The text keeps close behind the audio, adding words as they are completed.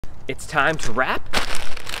It's time to wrap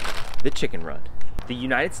the chicken run. The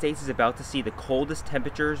United States is about to see the coldest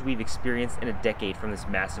temperatures we've experienced in a decade from this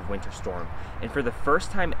massive winter storm. And for the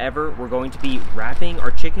first time ever, we're going to be wrapping our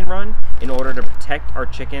chicken run in order to protect our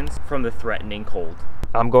chickens from the threatening cold.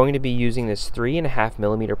 I'm going to be using this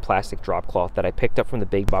 3.5mm plastic drop cloth that I picked up from the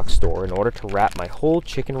big box store in order to wrap my whole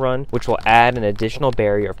chicken run, which will add an additional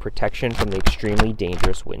barrier of protection from the extremely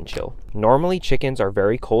dangerous wind chill. Normally, chickens are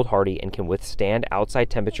very cold hardy and can withstand outside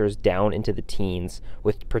temperatures down into the teens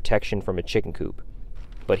with protection from a chicken coop.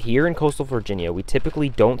 But here in coastal Virginia, we typically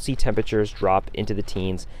don't see temperatures drop into the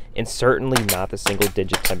teens, and certainly not the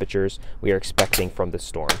single-digit temperatures we are expecting from the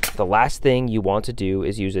storm. The last thing you want to do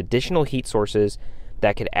is use additional heat sources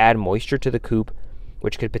that could add moisture to the coop,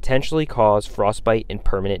 which could potentially cause frostbite and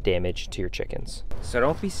permanent damage to your chickens. So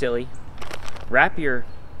don't be silly, wrap your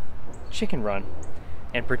chicken run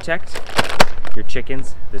and protect your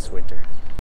chickens this winter.